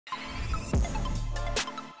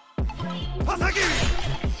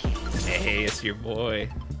Hey, it's your boy.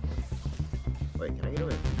 Wait, can I get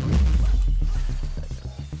away?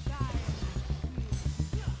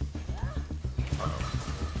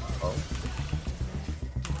 Oh.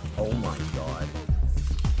 Oh my god.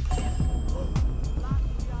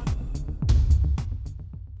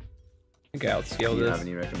 I think I'll scale Do you this. have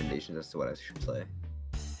any recommendations as to what I should play?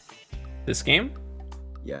 This game?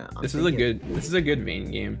 Yeah. This is a good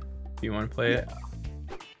Vayne game. If you want to play it,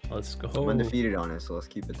 let's go. I'm undefeated on it, so let's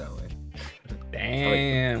keep it that way.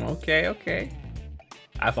 Damn. Okay.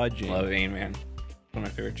 I love Vayne, man. One of my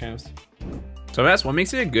favorite champs. So that's what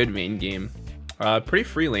makes it a good Vayne game. Pretty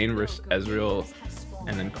free lane versus Ezreal,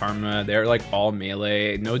 and then Karma. They're like all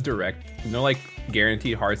melee, no direct, no like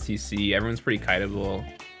guaranteed hard CC. Everyone's pretty kiteable,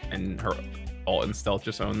 and her ult and stealth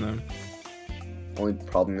just own them. Only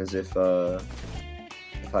problem is if I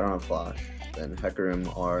don't have flash, then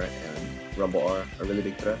Hecarim R and Rumble R are really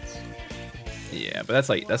big threats. Yeah, but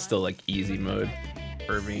that's still like easy mode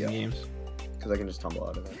for Vayne games. Because I can just tumble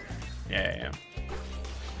out of it. Yeah.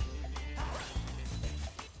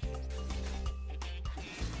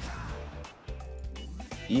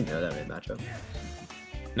 Do you know that mid matchup?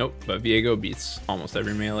 Nope, but Viego beats almost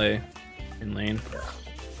every melee in lane. Yeah.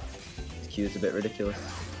 His Q is a bit ridiculous.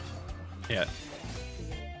 Yeah.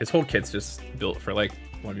 His whole kit's just built for like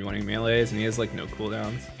 1v1ing melees, and he has like no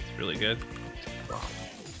cooldowns. It's really good. Wow.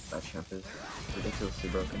 That champ is ridiculously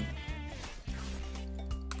broken.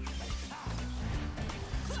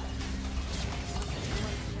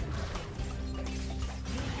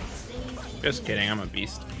 Just kidding, I'm a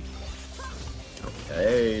beast.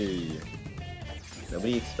 Okay.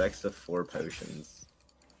 Nobody expects the 4 potions.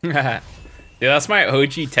 Yeah, that's my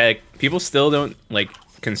OG tech. People still don't like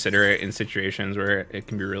consider it in situations where it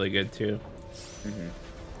can be really good too.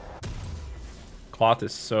 Cloth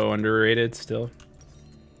is so underrated still.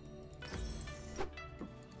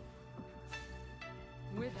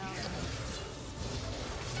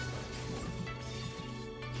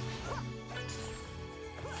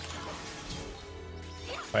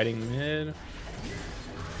 Fighting mid.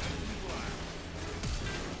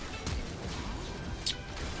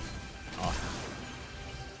 Oh.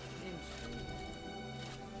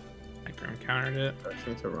 Hecarim countered it.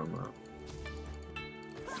 Actually, it's a run route.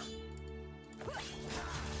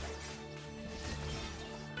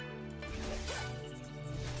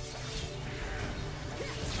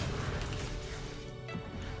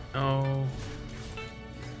 Oh.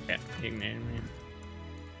 Yeah, he ignited me.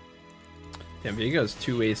 Yeah, Viego has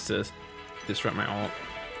 2 ways to disrupt my ult.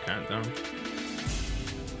 Kind of dumb.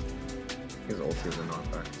 His ulti is a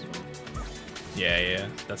knockback as well. Yeah,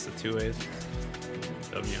 that's the 2 ways.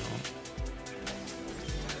 W ult.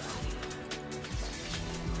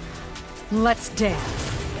 Let's dance.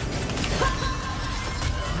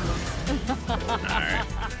 Alright.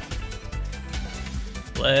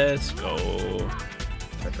 Let's go.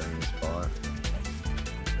 Check on the spot.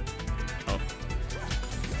 Oh.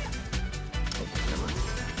 Oh, never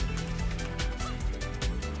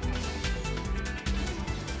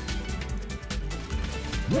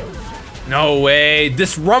mind. No way.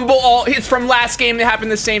 This Rumble ult hits from last game. They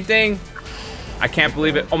happened the same thing. I can't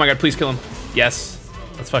believe it. Oh my god, please kill him. Yes.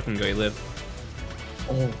 Let's fucking go. You live.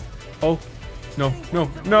 Oh. Oh. No.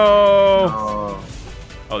 Oh.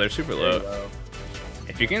 Oh, they're super low.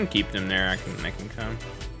 If you can keep them there, I can come.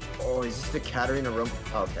 Oh, is this the Katarina room?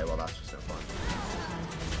 Oh, okay, well that's just no fun.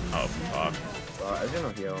 Oh fuck. I was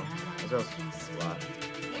gonna heal. Ezreal's flash.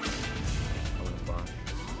 I'm gonna flash.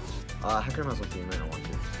 Hecarim has ulti, you might not want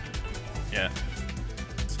to. Yeah.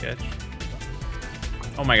 Sketch.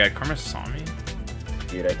 Oh my god, Karma saw me.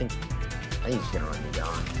 Dude, I think he's just gonna run me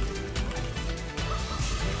down.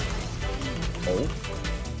 Oh.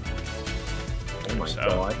 Oh my So.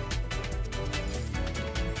 god.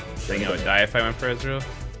 I think I would die if I went for Ezreal.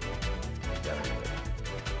 Yeah, that's good.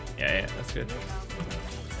 Yeah, that's good.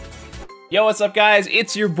 Yo, what's up, guys?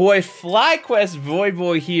 It's your boy FlyQuest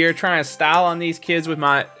Voyboy here, trying to style on these kids with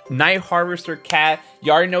my Night Harvester cat.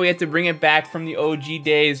 You already know we have to bring it back from the OG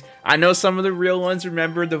days. I know some of the real ones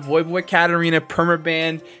remember the Voyboy Katarina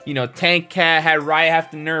permaband. You know, Tank Cat had Riot have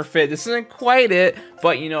to nerf it. This isn't quite it,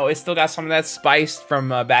 but you know, it still got some of that spice from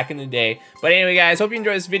back in the day. But anyway, guys, hope you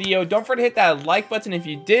enjoyed this video. Don't forget to hit that like button if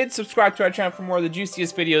you did. Subscribe to our channel for more of the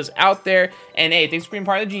juiciest videos out there. And hey, thanks for being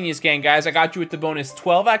part of the Genius Gang, guys. I got you with the bonus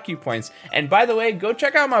 12 IQ points. And by the way, go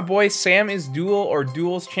check out my boy Sam is Duel or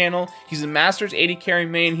Duel's channel. He's a Masters 80 carry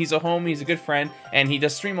main. He's a homie. He's a good friend, and he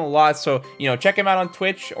does stream a lot. So you know, check him out on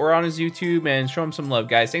Twitch or on his YouTube and show him some love,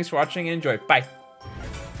 guys. Thanks for watching and enjoy. Bye.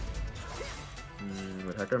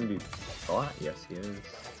 Would Hecarim be bot? Yes, he is.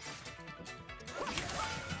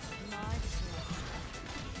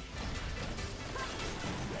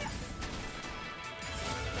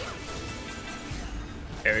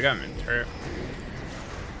 Okay, we got mid turret.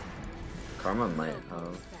 Karma might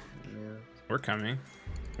have. Yeah. We're coming.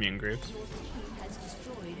 Me and Graves.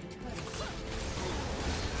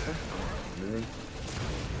 Moving.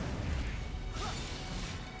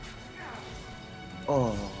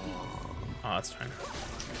 Oh. Oh, that's fine.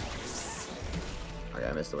 Okay,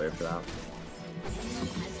 I missed the wave for that.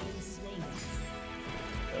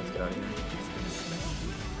 Let's get out of here.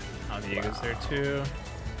 Oh, Diego's there too.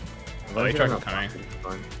 Oh, He Aatrox is coming.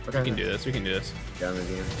 Okay. We can do this. We can do this. Yeah, I'm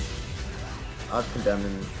moving in. I'll condemn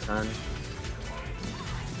in 10.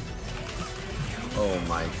 Oh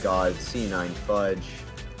my god, C9 fudge.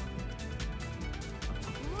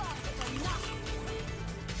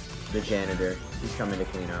 The janitor. He's coming to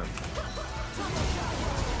clean up.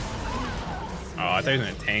 Oh, I thought he was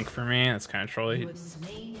gonna tank for me. That's kind of trolly.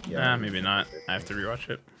 Yeah. Maybe not. I have to rewatch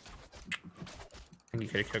it. I think you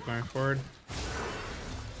could have kept going forward.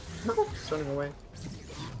 No, he's running away.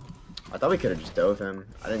 I thought we could have just dove him.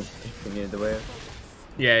 I didn't think we needed the wave.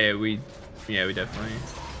 Yeah, we definitely.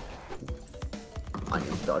 I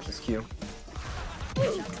need to dodge this Q.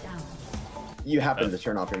 You happened to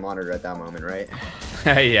turn off your monitor at that moment, right?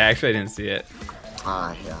 Yeah, actually, I didn't see it.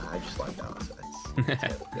 Ah, yeah, I just like that. So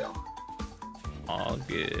it's yeah. All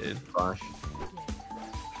good. Flash.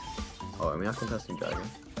 Oh, and we have contesting dragon.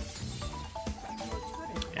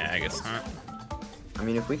 Yeah, I guess not. I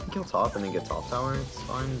mean, if we can kill top and then get top tower, it's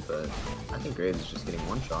fine, but I think Graves is just getting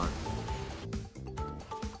one shot.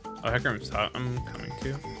 Oh, Hecarim's top. I'm coming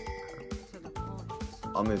too.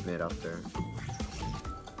 I'll move mid after.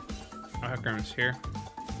 Oh, Hecarim's here.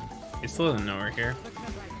 He still doesn't know we're here.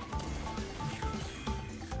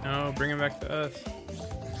 No, bring him back to us.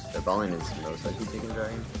 Their ball lane is most likely taking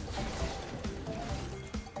dragon.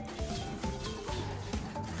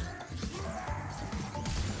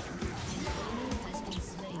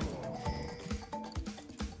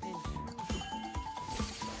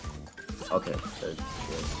 Okay, good.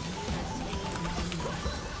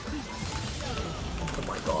 Oh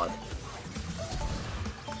my god.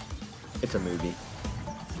 It's a movie.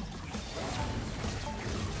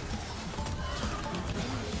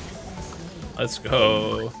 Let's go.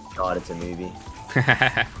 Oh god, it's a movie.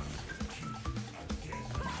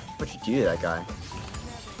 What'd you do to that guy?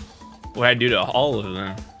 What I do to all of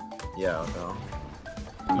them? Yeah, well.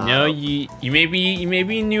 You know, you may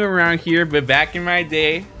be new around here, but back in my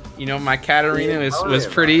day, you know, my Katarina was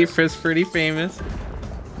pretty famous.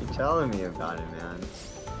 You're telling me about it, man.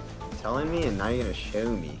 You're telling me, and now you're gonna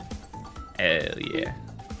show me. Hell yeah.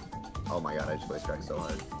 Oh my god, I just voice cracked so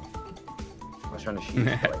hard. I was trying to shoot,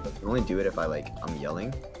 but like, I can only do it if I like I'm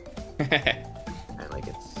yelling, and like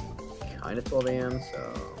it's kind of 12 a.m.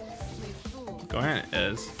 So Go ahead,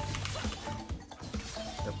 Ez.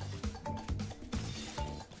 Yep.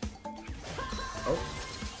 Oh.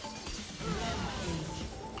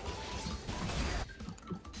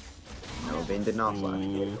 No, Vayne did not flash.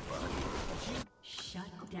 He did flash.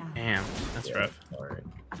 Damn, that's rough. Alright.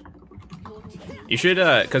 You should,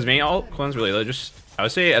 cause main alt clones really low. Just, I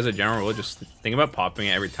would say as a general rule, just think about popping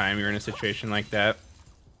it every time you're in a situation like that.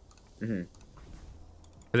 Mhm.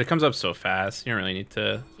 Cause it comes up so fast. You don't really need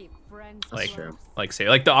to, That's true. like save.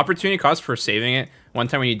 Like the opportunity cost for saving it one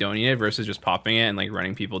time when you don't need it versus just popping it and like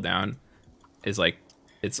running people down is like,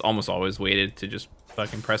 it's almost always weighted to just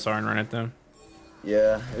fucking press R and run at them.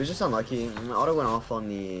 Yeah, it was just unlucky. My auto went off on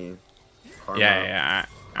the karma. Yeah.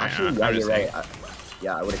 Actually, yeah, you're right.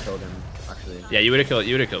 Yeah, I would have killed him. Actually. Yeah, you would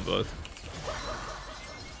have killed both.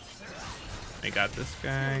 I got this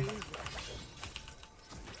guy.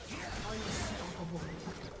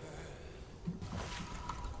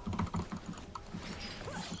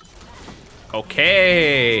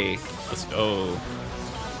 Okay, let's go.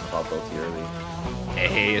 Pop ulti early.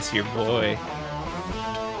 Hey, it's your boy.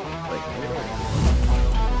 Like,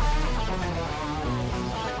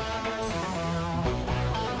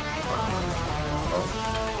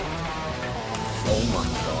 oh my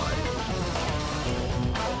god.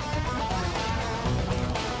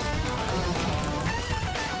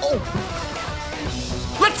 Oh!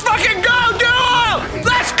 Let's fucking go, dude!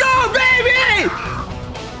 Let's go, baby!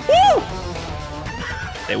 Woo!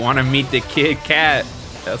 They want to meet the Kid Cat.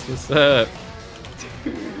 That's what's up.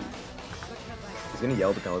 He's gonna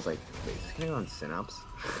yell, but I was like, wait, is this gonna go on Synapse?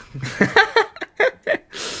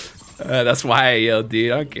 That's why I yelled,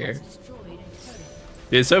 dude. I don't care.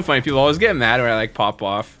 Dude, it's so funny. People always get mad when I like pop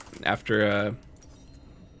off after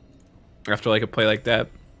like a play like that.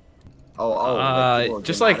 Oh,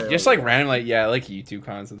 just like random, like, yeah, like YouTube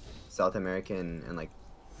content. South American and like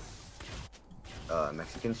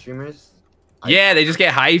Mexican streamers. Yeah, they just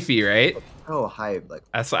get hyphy, right? Oh, hype, like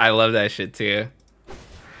I love that shit too.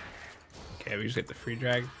 Yeah, we just get the free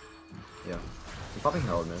drag. Yeah. I'm popping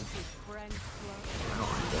Herald, man. I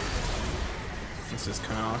don't like this. This is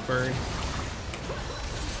kind of awkward.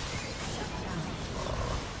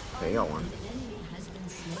 Okay, you got one.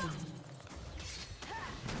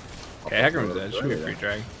 Okay, Hecarim's dead. Should be a free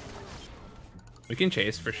drag. We can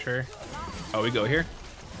chase for sure. Oh, we go here?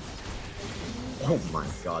 Oh my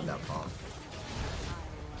god, that pop.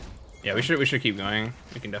 Yeah, we should keep going.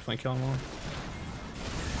 We can definitely kill him all.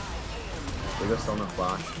 We go still in the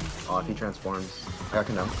flash. Oh, if he transforms. I got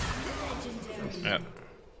condemned. Nice. Yep.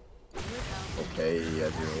 Okay, yeah,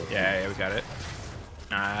 Yeah, we got it.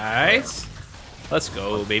 Nice. Let's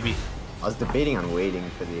go, baby. I was debating on waiting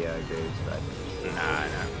for the Graves, but Nah.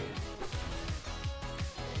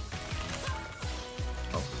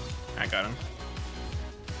 oh, I got him.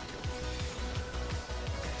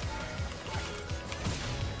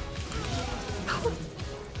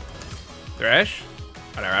 Thresh?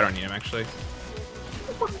 Whatever, I don't need him actually.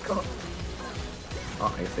 oh my god.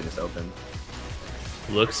 Oh, I guess they just opened.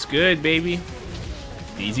 Looks good, baby.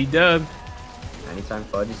 Easy dub. Anytime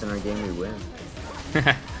Fudge is in our game, we win.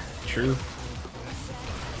 True.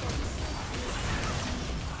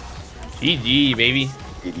 GG, baby.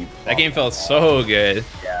 That game felt so good.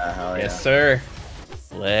 Yeah, hell yeah. Yes, sir.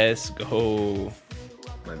 Let's go.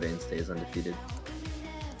 My vein stays undefeated.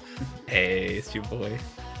 Hey, it's your boy.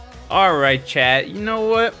 All right, chat. You know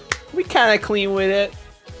what? We kind of clean with it.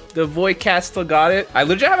 The Void cat still got it. I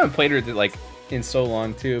legit haven't played with it like in so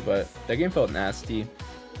long too, but that game felt nasty.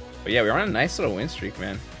 But yeah, we're on a nice little win streak,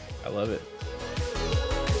 man. I love it.